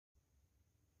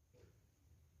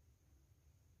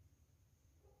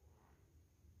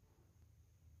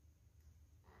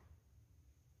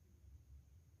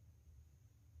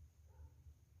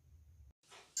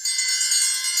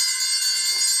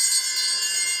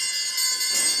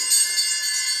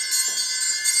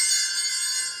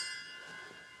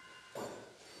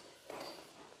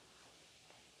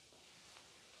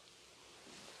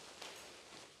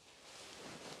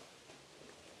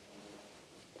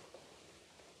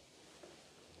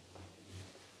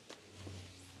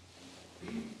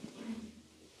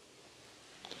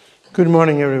Good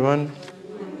morning, everyone.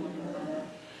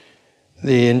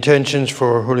 The intentions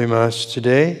for Holy Mass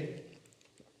today: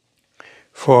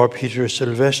 for Peter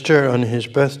Sylvester on his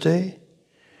birthday,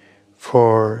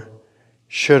 for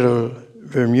Cheryl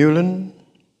Vermeulen,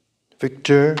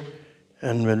 Victor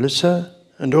and Melissa,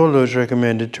 and all those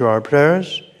recommended to our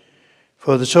prayers,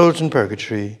 for the souls in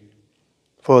purgatory,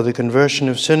 for the conversion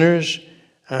of sinners,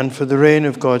 and for the reign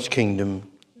of God's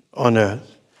kingdom on earth.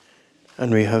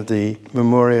 And we have the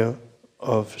memorial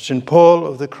of St. Paul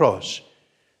of the Cross,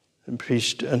 the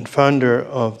priest and founder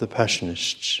of the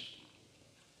Passionists.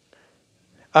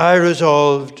 I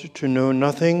resolved to know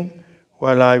nothing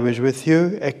while I was with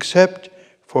you except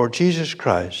for Jesus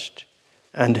Christ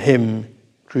and Him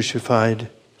crucified.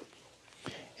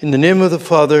 In the name of the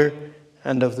Father,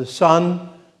 and of the Son,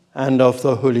 and of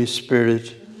the Holy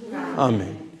Spirit.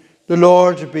 Amen. The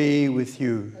Lord be with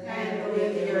you. And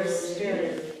with your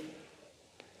spirit.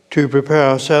 To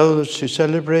prepare ourselves to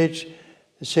celebrate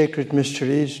the sacred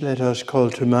mysteries, let us call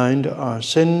to mind our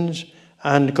sins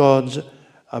and God's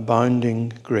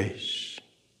abounding grace.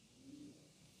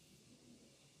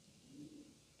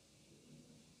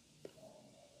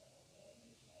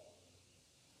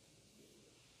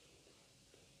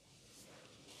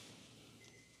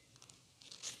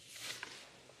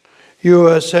 You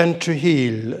are sent to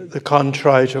heal the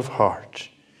contrite of heart.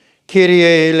 Kyrie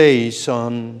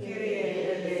eleison. Kyrie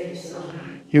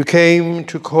eleison. You came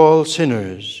to call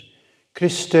sinners.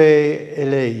 Christe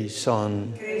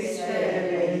eleison. Christe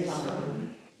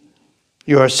eleison.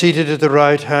 You are seated at the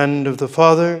right hand of the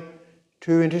Father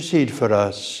to intercede for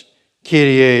us.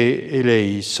 Kyrie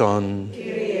eleison.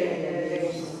 Kyrie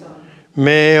eleison.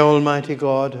 May Almighty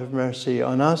God have mercy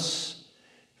on us,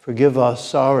 forgive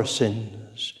us our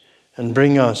sins, and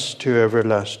bring us to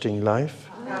everlasting life.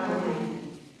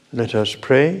 Amen. Let us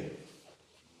pray.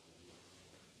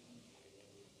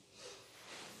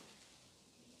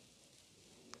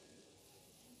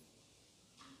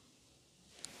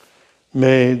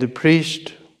 May the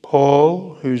priest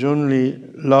Paul, whose only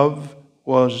love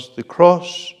was the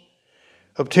cross,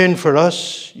 obtain for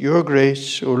us your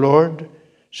grace, O Lord,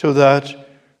 so that,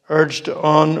 urged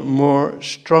on more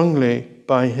strongly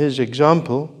by his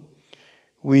example,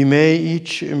 we may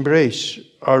each embrace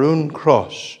our own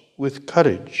cross with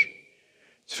courage.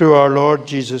 Through our Lord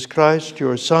Jesus Christ,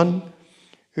 your Son,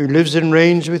 who lives and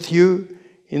reigns with you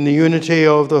in the unity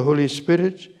of the Holy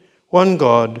Spirit, one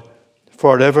God,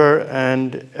 forever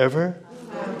and ever.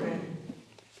 Amen.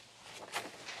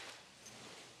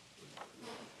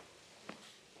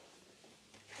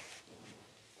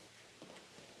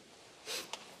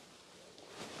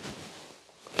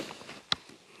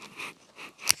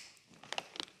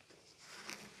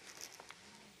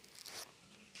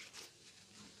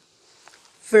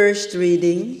 First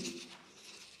reading,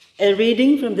 a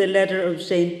reading from the letter of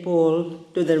St. Paul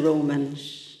to the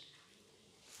Romans.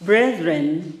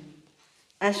 Brethren,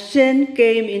 as sin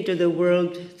came into the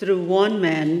world through one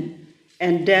man,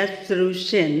 and death through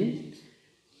sin,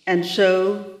 and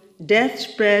so death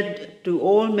spread to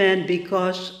all men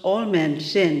because all men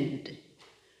sinned.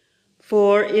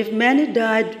 For if many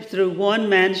died through one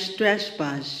man's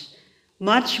trespass,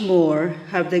 much more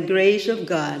have the grace of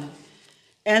God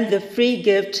and the free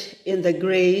gift in the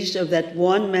grace of that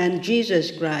one man,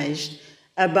 Jesus Christ,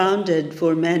 abounded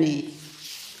for many.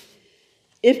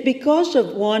 If because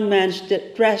of one man's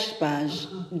trespass,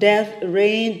 death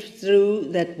reigned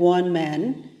through that one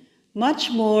man, much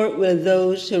more will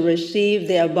those who receive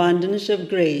the abundance of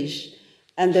grace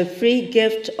and the free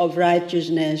gift of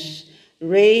righteousness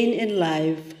reign in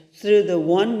life through the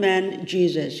one man,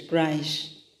 Jesus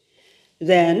Christ.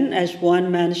 Then, as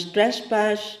one man's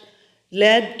trespass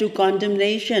led to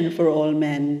condemnation for all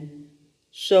men,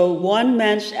 so one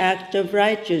man's act of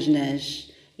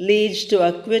righteousness leads to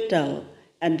acquittal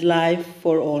and life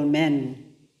for all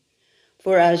men.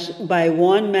 For as by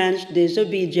one man's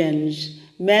disobedience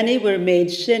many were made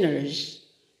sinners,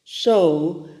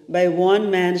 so by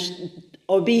one man's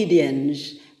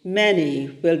obedience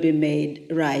many will be made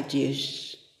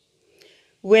righteous.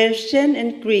 Where sin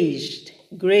increased,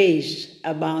 grace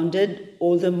abounded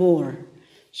all the more,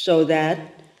 so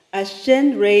that, as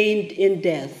sin reigned in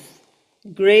death,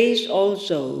 grace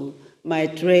also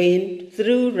might reign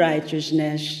through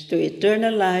righteousness to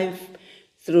eternal life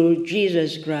through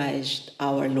Jesus Christ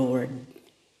our Lord.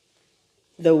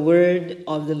 The word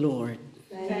of the Lord.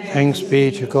 Thanks be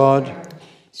to God.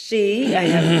 See, I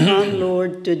have come,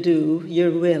 Lord, to do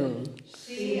your will.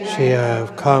 See, I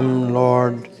have come,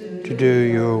 Lord, to do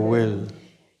your will.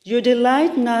 You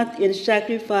delight not in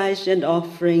sacrifice and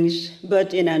offerings,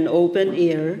 but in an open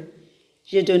ear.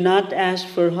 You do not ask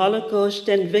for holocaust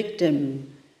and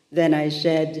victim, Then I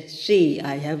said, "See,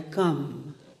 I have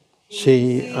come."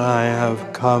 See, I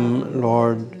have come,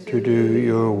 Lord, to do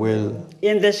your will.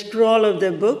 In the scroll of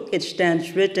the book it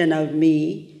stands written of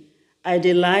me, "I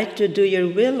delight to do your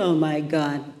will, O my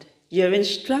God. Your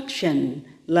instruction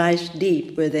lies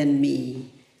deep within me."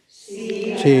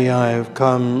 See, I have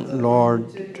come,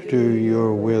 Lord, to do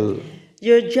your will.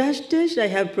 Your justice I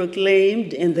have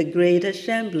proclaimed in the great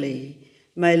assembly.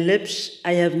 My lips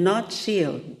I have not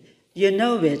sealed. You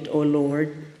know it, O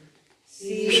Lord.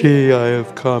 See, I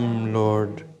have come,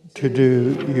 Lord, to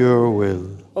do your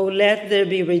will. O let there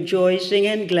be rejoicing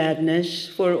and gladness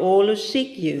for all who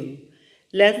seek you.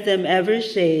 Let them ever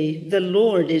say, "The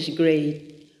Lord is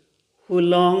great," who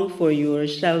long for your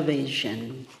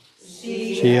salvation.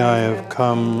 See, I have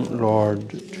come, Lord,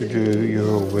 to do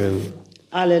your will.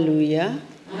 Alleluia.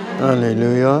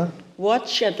 Alleluia.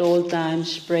 Watch at all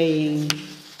times praying,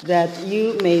 that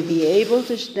you may be able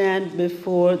to stand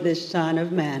before the Son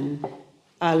of Man.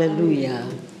 Alleluia.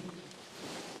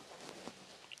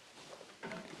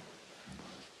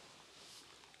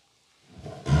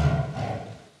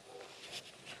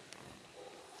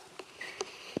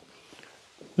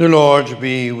 The Lord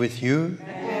be with you.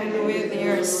 And with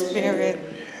your spirit.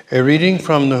 A reading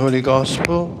from the Holy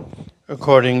Gospel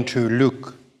according to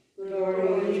Luke.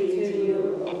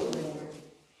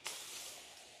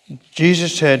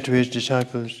 Jesus said to his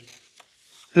disciples,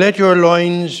 "Let your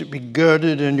loins be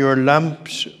girded and your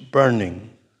lamps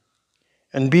burning,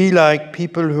 and be like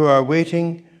people who are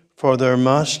waiting for their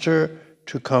master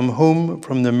to come home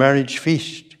from the marriage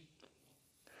feast,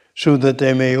 so that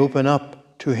they may open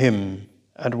up to him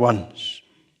at once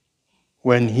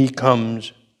when he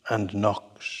comes and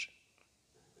knocks.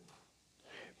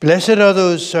 Blessed are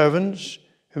those servants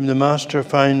whom the master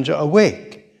finds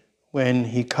awake when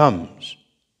he comes.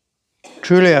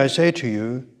 Truly I say to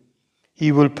you,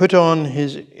 he will put on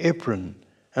his apron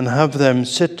and have them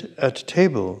sit at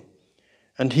table,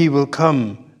 and he will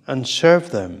come and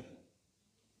serve them.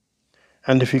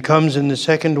 And if he comes in the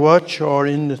second watch or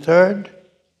in the third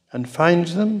and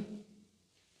finds them,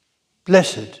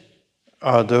 blessed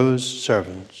are those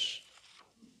servants."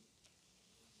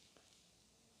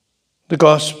 The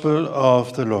Gospel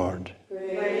of the Lord.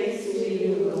 Praise to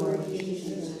you, Lord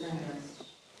Jesus Christ.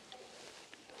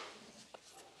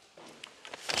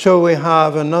 So we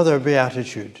have another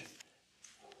beatitude.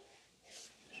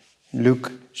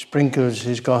 Luke sprinkles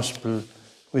his Gospel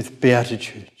with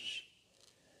beatitudes.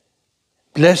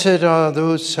 Blessed are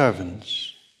those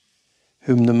servants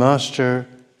whom the Master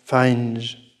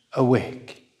finds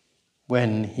awake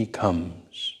when he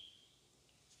comes.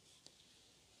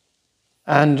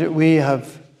 And we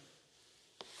have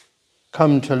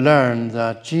come to learn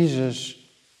that Jesus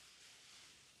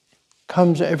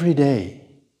comes every day.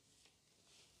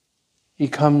 He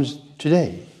comes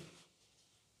today,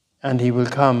 and he will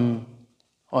come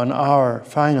on our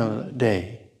final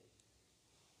day.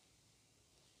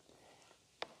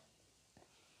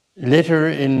 Later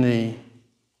in the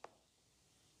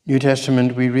New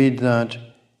Testament, we read that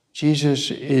Jesus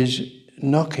is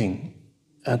knocking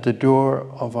at the door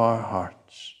of our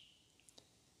hearts.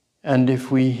 And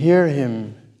if we hear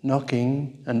him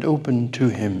knocking and open to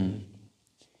him,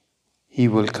 he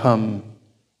will come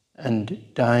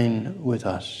and dine with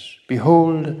us.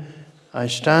 "Behold, I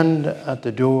stand at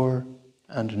the door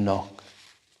and knock."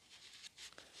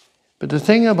 But the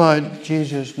thing about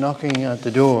Jesus knocking at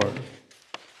the door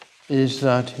is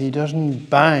that he doesn't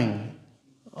bang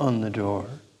on the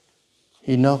door.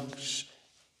 He knocks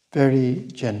very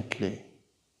gently.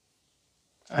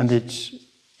 And it's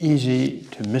easy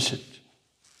to miss it,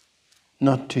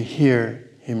 not to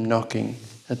hear him knocking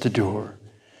at the door,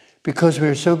 because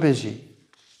we're so busy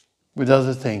with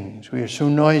other things. We are so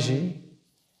noisy.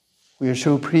 We are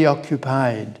so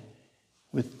preoccupied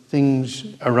with things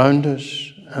around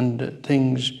us and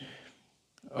things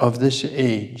of this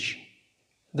age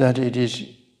that it is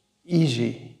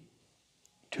easy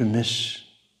to miss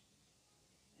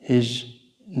his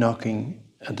knocking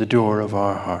at the door of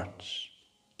our hearts.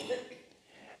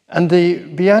 And the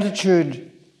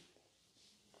Beatitude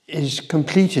is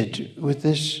completed with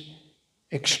this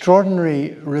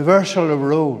extraordinary reversal of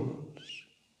roles.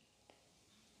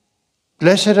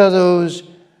 Blessed are those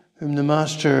whom the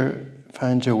Master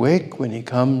finds awake when he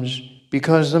comes,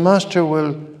 because the Master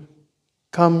will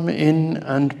come in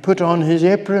and put on his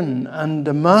apron, and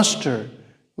the Master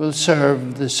will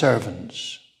serve the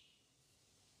servants.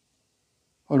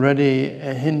 Already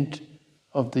a hint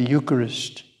of the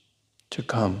Eucharist to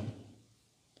come.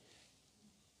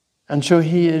 And so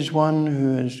he is one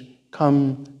who has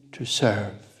come to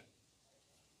serve.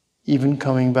 Even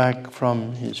coming back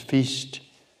from his feast,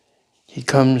 He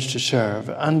comes to serve.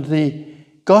 And the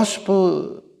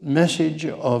gospel message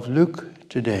of Luke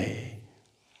today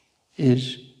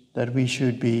is that we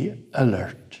should be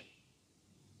alert,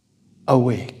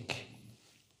 awake,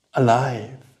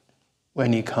 alive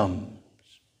when he comes,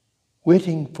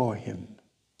 waiting for him.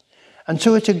 And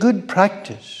so it's a good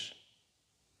practice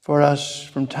for us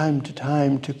from time to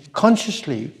time to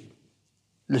consciously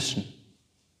listen.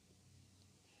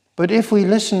 But if we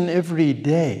listen every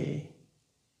day,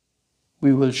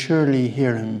 we will surely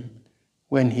hear him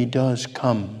when he does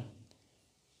come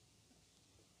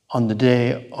on the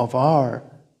day of our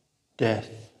death.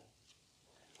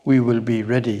 We will be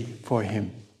ready for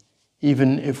him.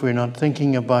 Even if we're not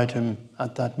thinking about him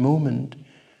at that moment,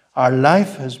 our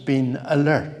life has been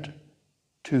alert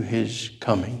to his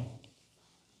coming.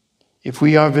 If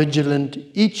we are vigilant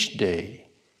each day,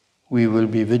 we will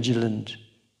be vigilant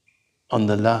on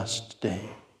the last day.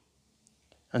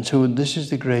 And so this is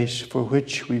the grace for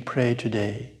which we pray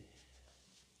today.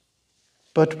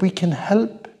 But we can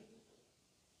help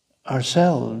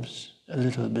ourselves a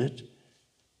little bit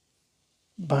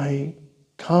by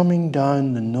calming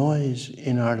down the noise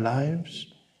in our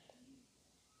lives,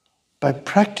 by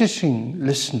practicing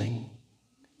listening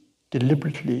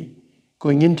deliberately,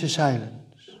 going into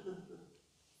silence,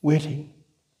 waiting,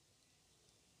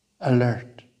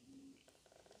 alert.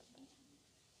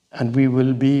 And we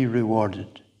will be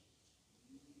rewarded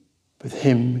with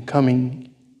him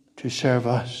coming to serve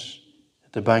us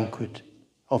at the banquet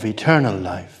of eternal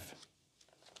life.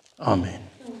 Amen.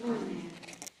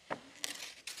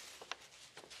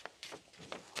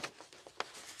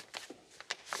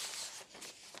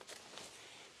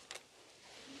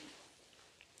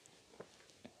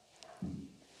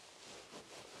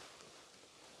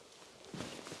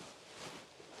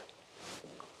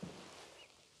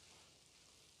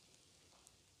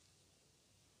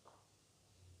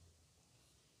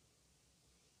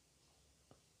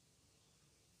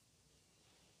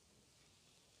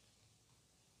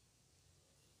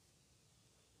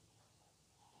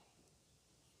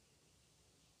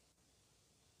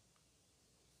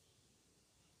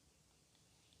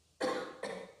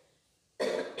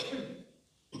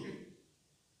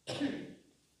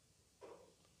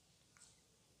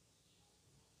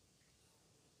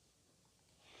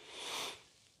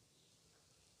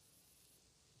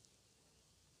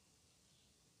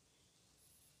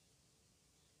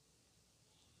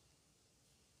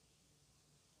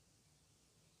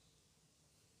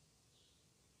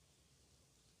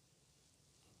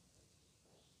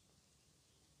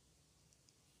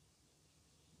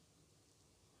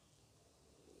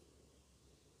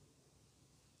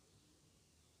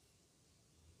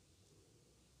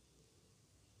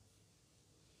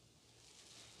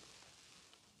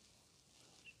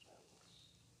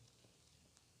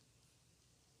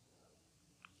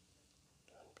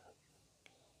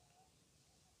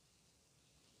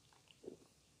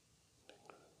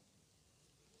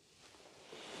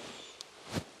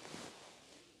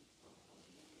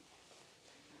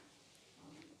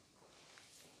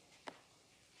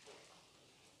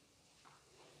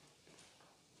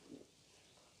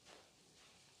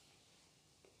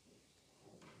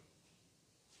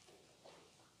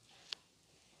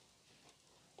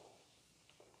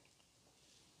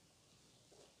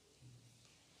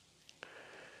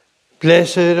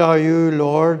 Blessed are you,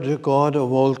 Lord, the God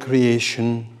of all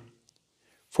creation,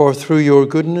 for through your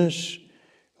goodness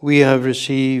we have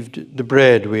received the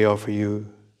bread we offer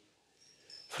you,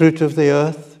 fruit of the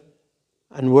earth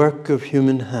and work of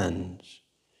human hands.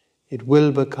 It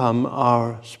will become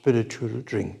our spiritual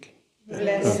drink.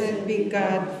 Blessed be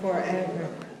God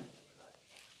forever.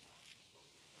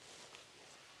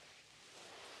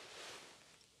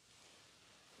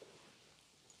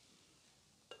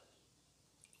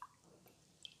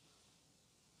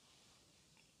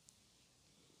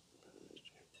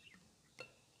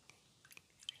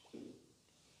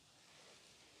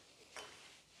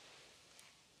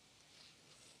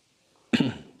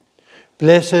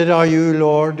 Blessed are you,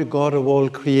 Lord, the God of all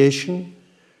creation,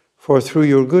 for through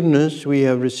your goodness we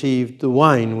have received the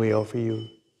wine we offer you,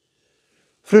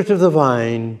 fruit of the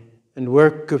vine and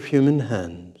work of human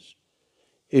hands.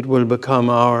 It will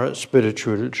become our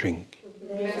spiritual drink.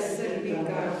 Blessed be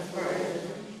God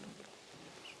forever.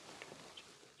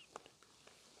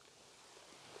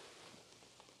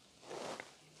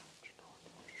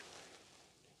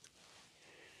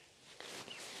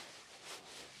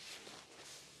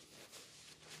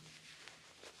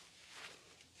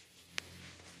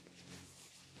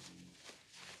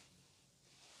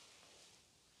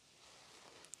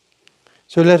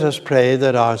 So let us pray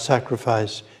that our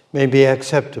sacrifice may be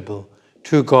acceptable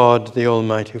to God the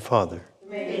Almighty Father.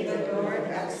 May the Lord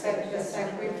accept the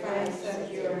sacrifice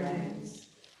at your hands,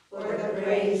 for the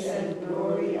praise and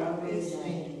glory of his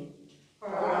name, for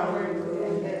our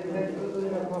good and the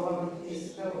good of all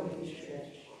his holy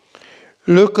church.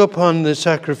 Look upon the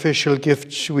sacrificial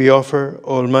gifts we offer,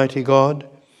 Almighty God,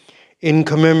 in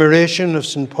commemoration of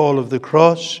St. Paul of the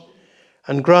Cross,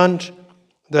 and grant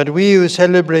that we who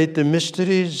celebrate the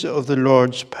mysteries of the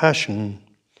Lord's Passion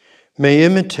may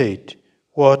imitate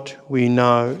what we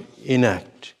now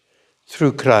enact.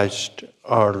 Through Christ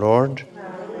our Lord.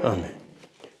 Amen.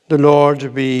 The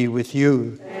Lord be with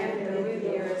you. And with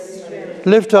your spirit,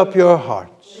 Lift up your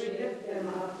hearts. we lift them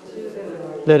up to the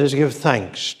Lord. Let us give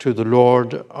thanks to the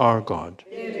Lord our God.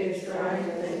 It is right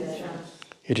and just.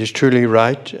 It is truly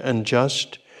right and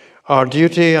just, our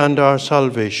duty and our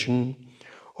salvation,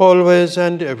 always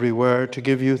and everywhere to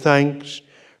give you thanks,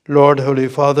 Lord, Holy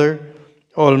Father,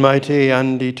 Almighty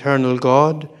and eternal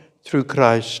God, through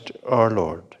Christ our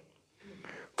Lord.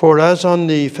 For as on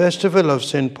the festival of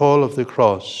St. Paul of the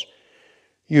Cross,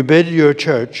 you bid your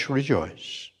church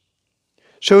rejoice,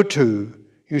 so too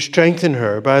you strengthen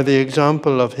her by the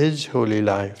example of his holy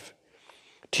life.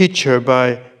 Teach her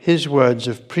by his words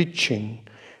of preaching,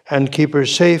 and keep her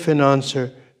safe in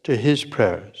answer to his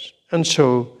prayers. And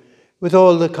so, with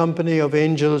all the company of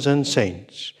angels and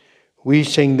saints, we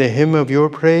sing the hymn of your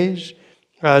praise,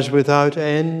 as without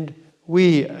end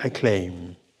we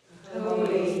acclaim.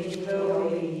 Holy,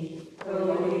 holy,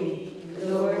 holy,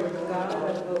 Lord God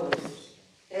of hosts,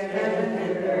 heaven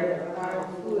and earth are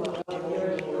full of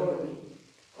your glory.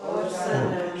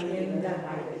 Hosanna in the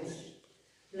highest.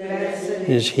 Blessed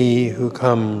Is he who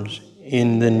comes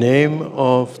in the name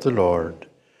of the Lord.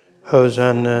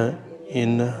 Hosanna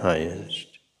in the highest.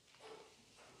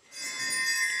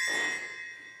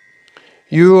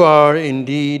 You are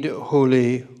indeed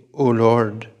holy, O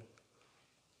Lord,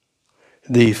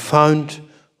 the fount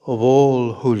of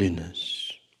all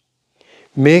holiness.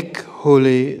 Make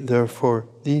holy, therefore,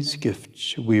 these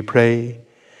gifts, we pray,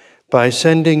 by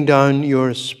sending down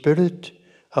your Spirit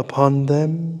upon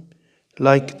them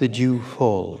like the dew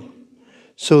fall,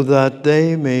 so that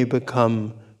they may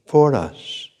become for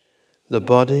us the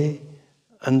body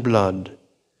and blood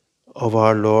of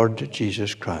our Lord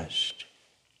Jesus Christ.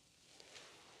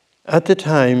 At the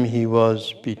time he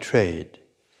was betrayed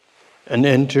and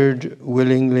entered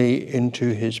willingly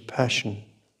into his passion,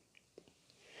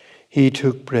 he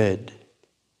took bread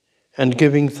and,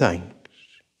 giving thanks,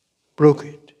 broke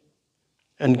it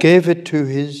and gave it to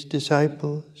his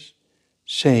disciples,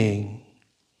 saying,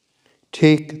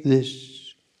 "Take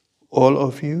this, all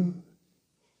of you,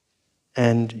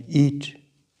 and eat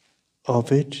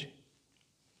of it,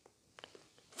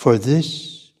 for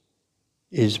this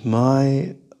is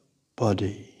my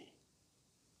body,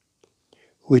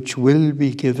 which will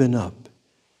be given up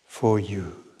for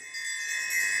you."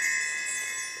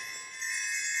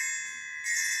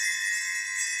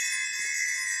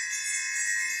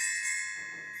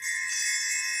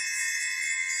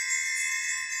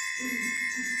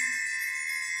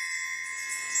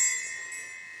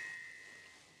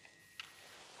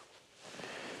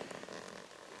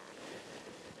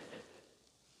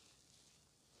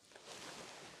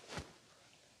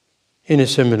 In a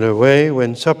similar way,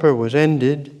 when supper was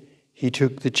ended, he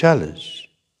took the chalice,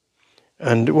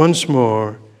 and once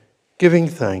more, giving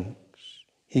thanks,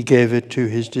 he gave it to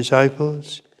his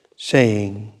disciples,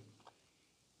 saying,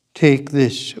 "Take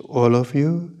this, all of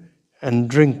you, and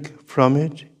drink from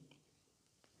it,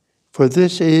 for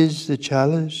this is the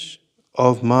chalice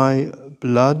of my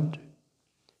blood,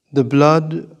 the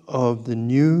blood of the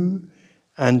new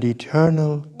and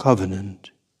eternal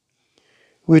covenant,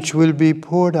 which will be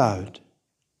poured out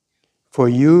for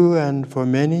you and for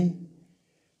many,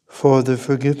 for the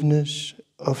forgiveness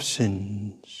of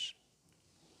sins.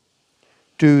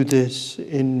 Do this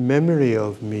in memory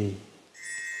of me."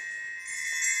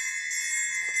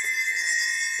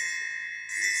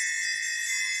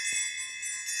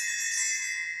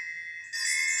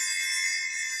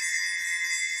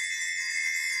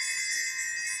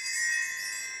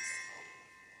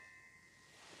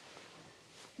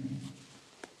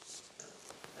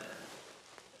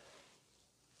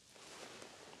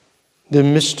 The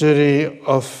mystery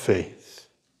of faith.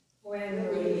 When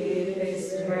we eat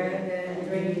this bread and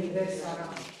drink this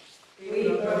cup, we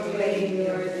proclaim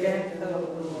your death, O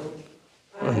Lord,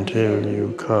 Until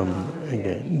you come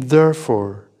again.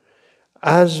 Therefore,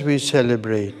 as we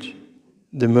celebrate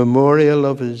the memorial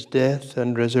of his death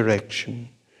and resurrection,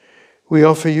 we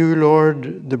offer you,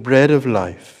 Lord, the bread of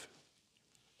life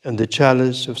and the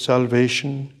chalice of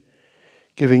salvation,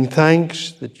 giving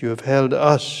thanks that you have held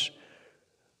us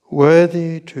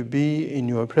worthy to be in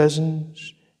your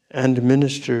presence and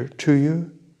minister to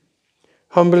you.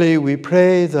 Humbly we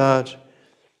pray that,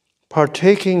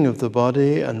 partaking of the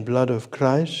body and blood of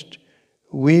Christ,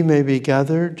 we may be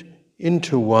gathered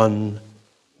into one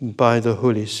by the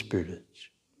Holy Spirit.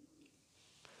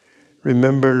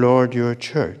 Remember, Lord, your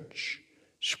church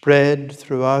spread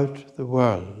throughout the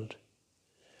world,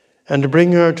 and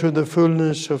bring her to the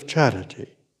fullness of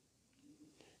charity,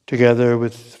 together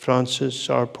with Francis,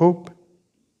 our Pope,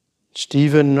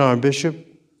 Stephen, our Bishop,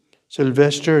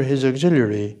 Sylvester, his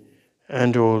auxiliary,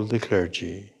 and all the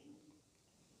clergy.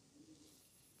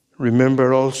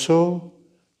 Remember also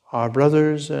our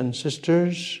brothers and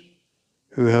sisters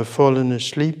who have fallen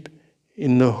asleep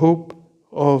in the hope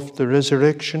of the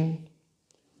resurrection,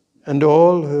 and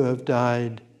all who have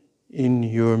died in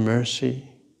your mercy.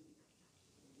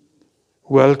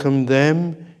 Welcome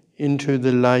them into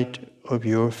the light of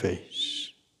your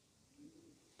face.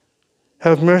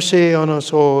 Have mercy on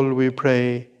us all, we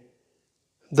pray,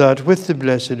 that with the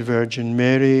Blessed Virgin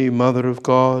Mary, Mother of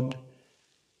God,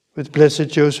 with blessed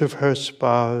Joseph, her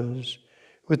spouse,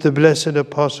 with the blessed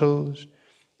apostles,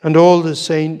 and all the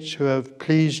saints who have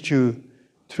pleased you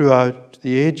throughout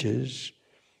the ages,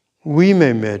 we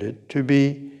may merit to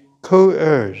be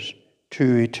co-heirs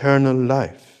to eternal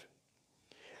life,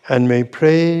 and may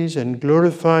praise and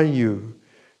glorify you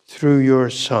through your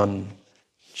Son,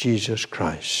 Jesus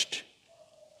Christ.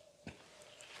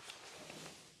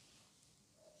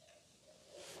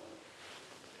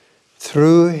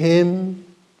 Through him,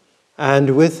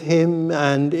 and with him,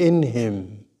 and in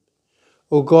him,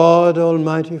 O God,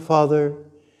 Almighty Father,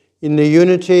 in the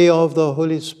unity of the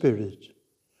Holy Spirit,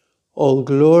 all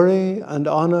glory and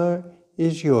honor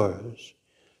is yours,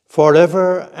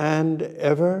 forever and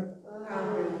ever.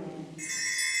 Amen.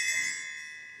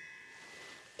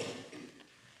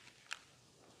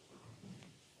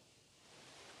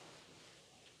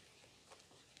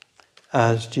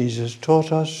 As Jesus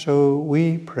taught us, so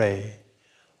we pray.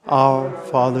 Our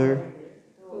Father,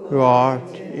 who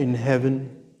art in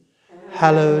heaven,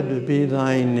 hallowed be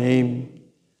thy name.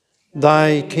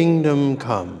 Thy kingdom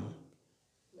come,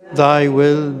 thy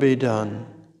will be done,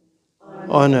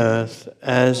 on earth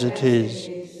as it is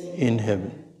in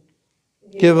heaven.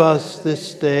 Give us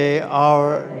this day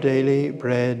our daily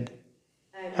bread,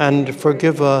 and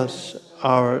forgive us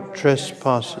our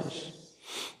trespasses,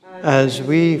 as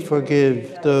we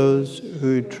forgive those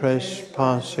who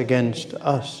trespass against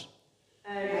us.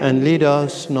 And lead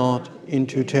us not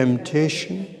into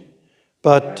temptation,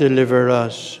 but deliver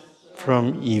us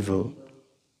from evil.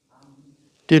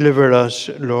 Deliver us,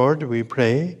 Lord, we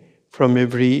pray, from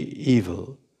every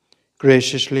evil.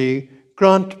 Graciously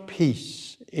grant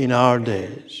peace in our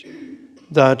days,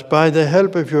 that by the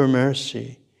help of your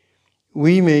mercy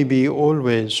we may be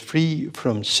always free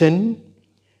from sin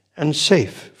and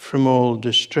safe from all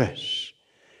distress,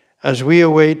 as we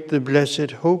await the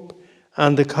blessed hope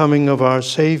and the coming of our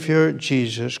Saviour,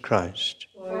 Jesus Christ.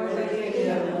 For the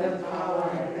kingdom, the power,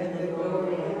 and the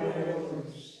glory are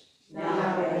yours,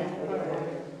 now and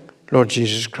forever. Lord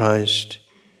Jesus Christ,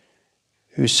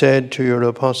 who said to your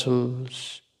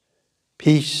apostles,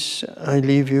 "Peace I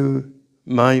leave you,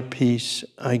 my peace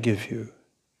I give you,"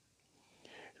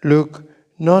 look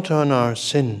not on our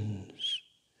sins,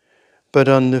 but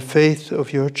on the faith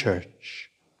of your church,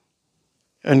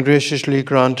 and graciously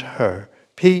grant her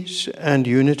peace and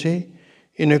unity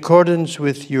in accordance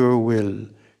with your will,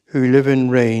 who live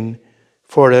and reign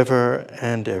forever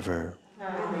and ever.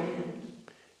 Amen.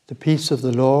 The peace of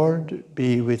the Lord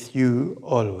be with you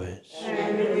always.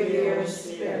 And with your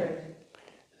spirit.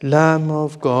 Lamb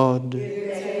of God, You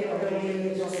take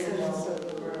away the sins of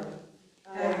the world.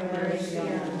 Have mercy on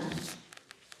us.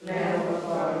 Lamb of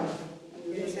God,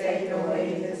 you take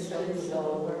away the sins of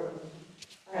the world.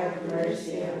 Have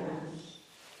mercy on us.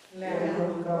 Lamb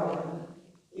of God,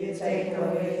 you take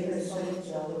away the sins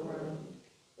of the world.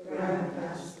 Grant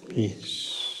us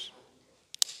peace.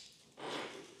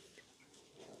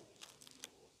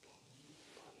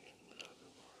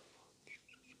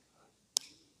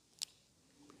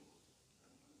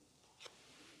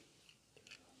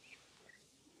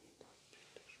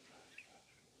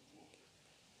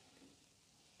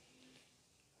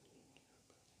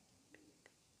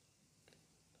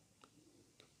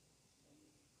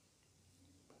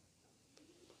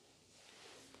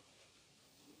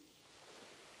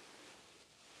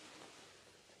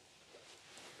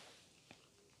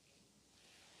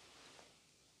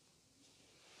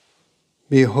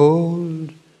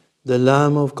 Behold the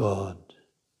Lamb of God.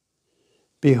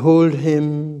 Behold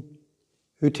him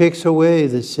who takes away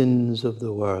the sins of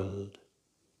the world.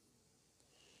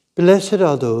 Blessed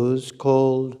are those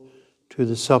called to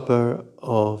the supper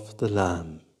of the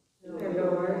Lamb.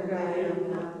 Lord, I am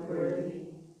not worthy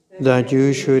That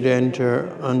you should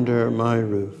enter under my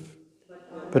roof,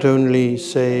 but only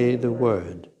say the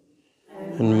word,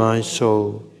 and my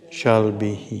soul shall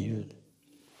be healed.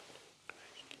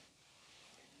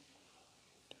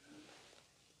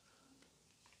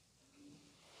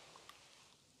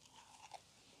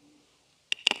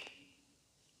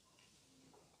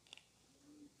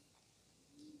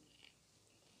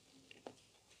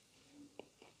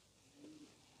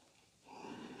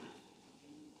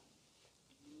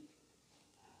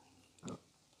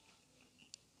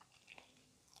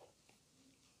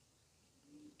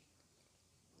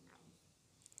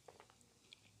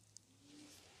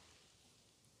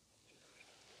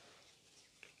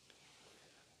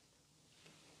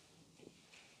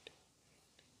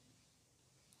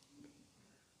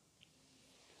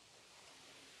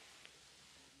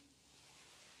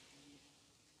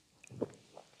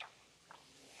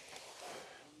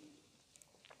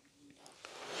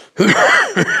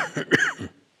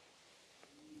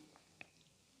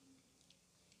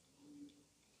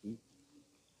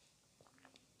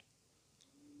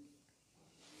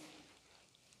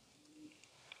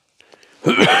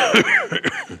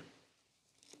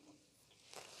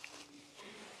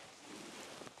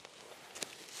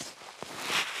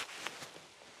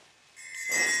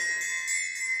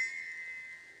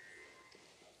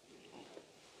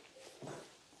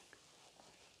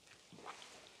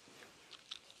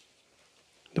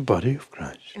 The body of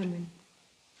Christ. Amen.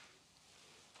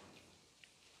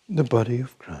 The body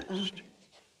of Christ. Amen.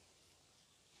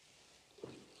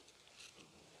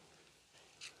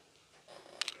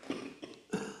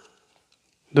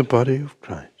 The body of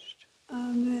Christ.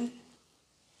 Amen.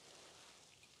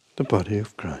 The body of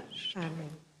Christ.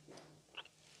 Amen.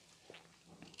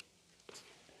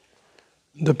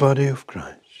 The body of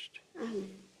Christ.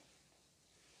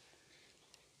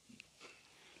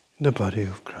 The body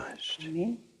of Christ.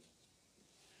 Amen.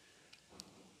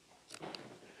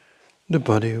 The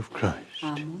body of Christ.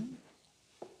 Amen.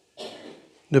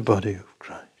 The body of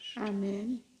Christ.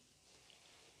 Amen.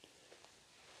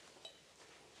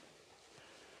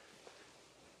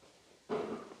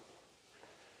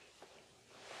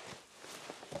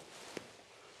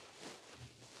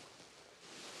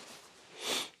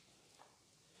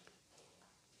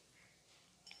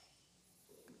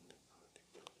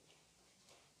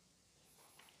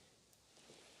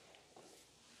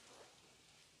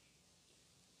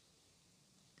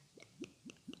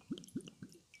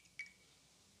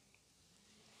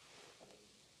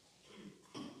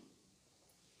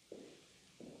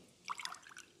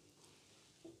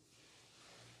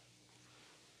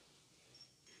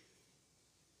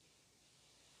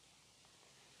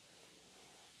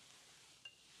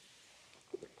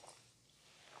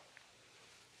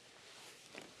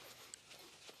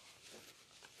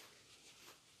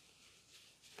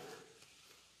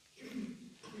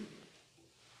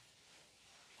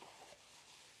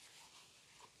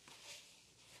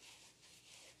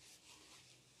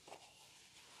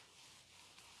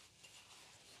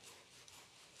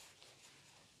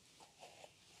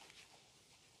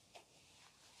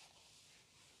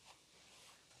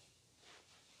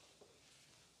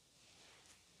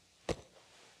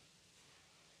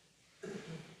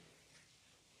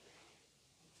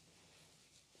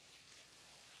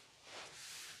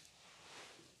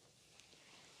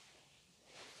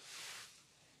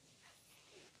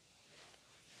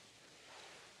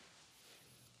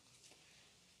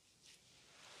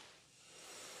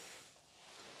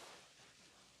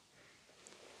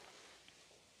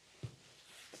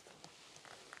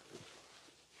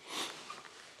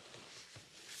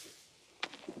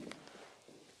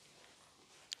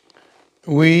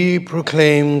 We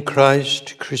proclaim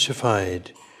Christ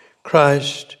crucified,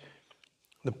 Christ,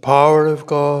 the power of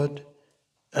God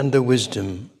and the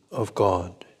wisdom of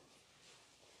God.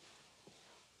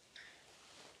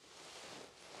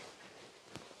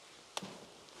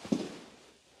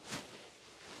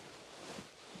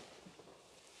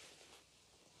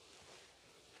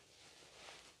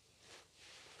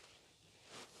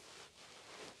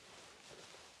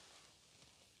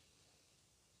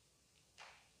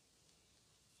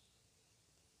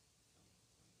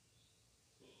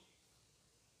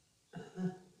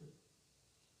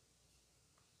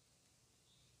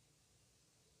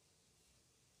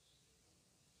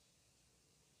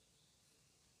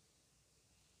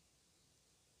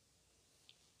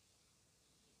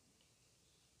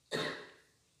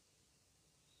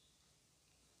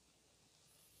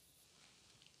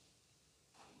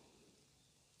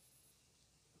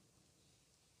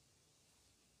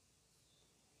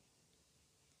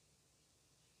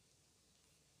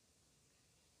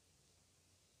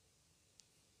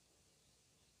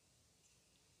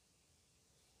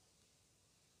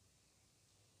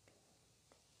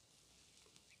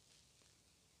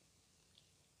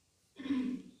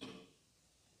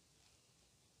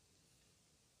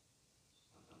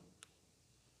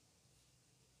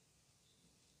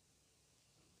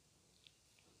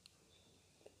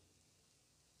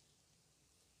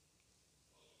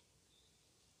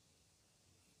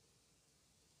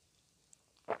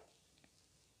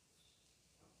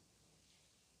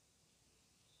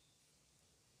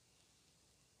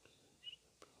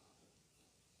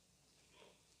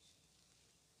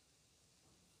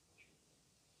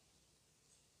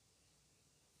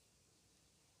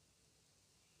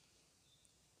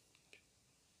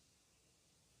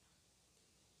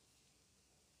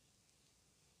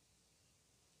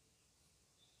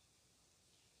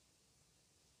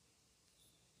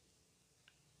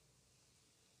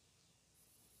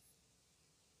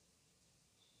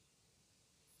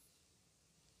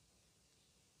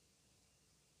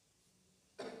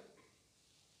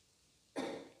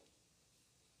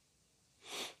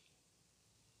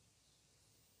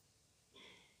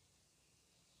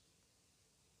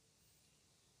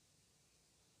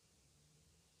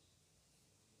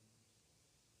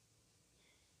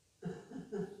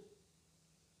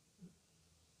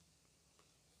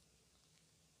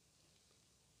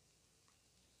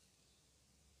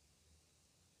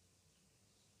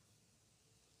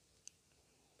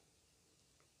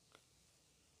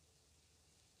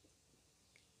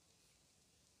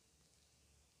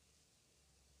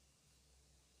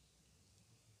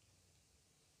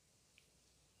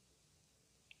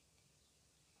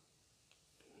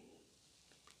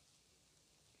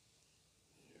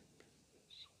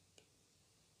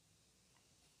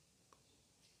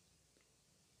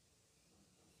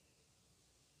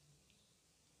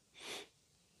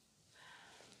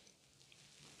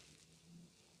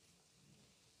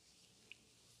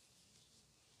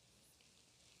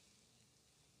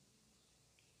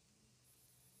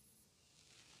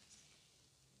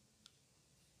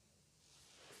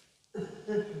 Let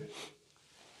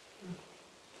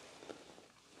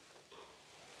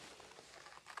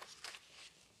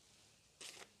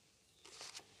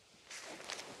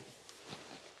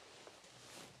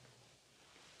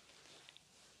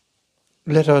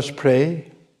us pray.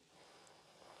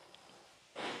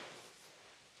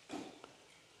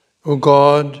 O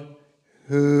God,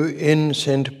 who in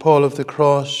St. Paul of the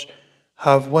Cross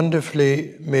have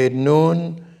wonderfully made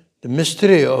known the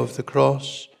mystery of the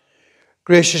cross,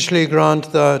 graciously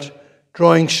grant that,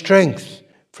 drawing strength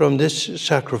from this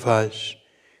sacrifice,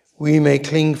 we may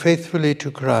cling faithfully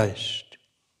to Christ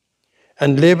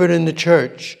and labor in the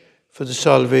Church for the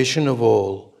salvation of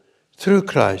all, through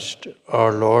Christ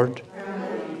our Lord.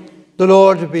 Amen. The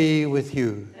Lord be with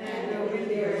you. And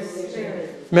with your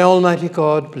spirit. May Almighty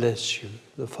God bless you,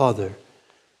 the Father,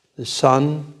 the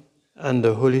Son, and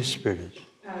the Holy Spirit.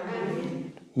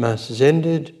 Amen. Mass is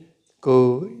ended.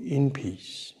 Go in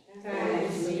peace.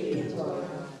 Thanks be to God.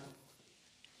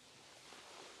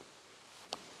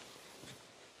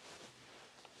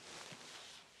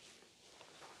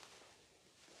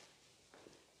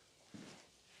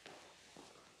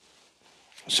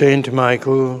 Saint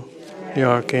Michael, the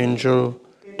Archangel,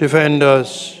 defend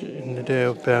us in the day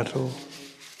of battle.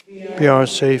 Be our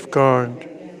safeguard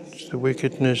against the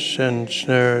wickedness and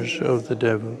snares of the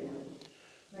devil.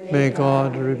 May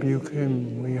God rebuke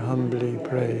him, we humbly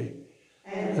pray.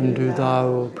 And do thou,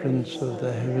 O Prince of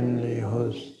the heavenly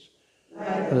hosts,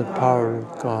 by the power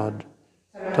of God,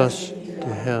 thrust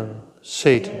into hell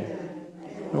Satan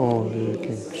and all the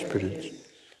wicked spirits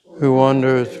who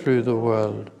wander through the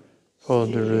world for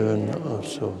the ruin of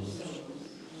souls.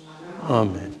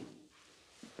 Amen.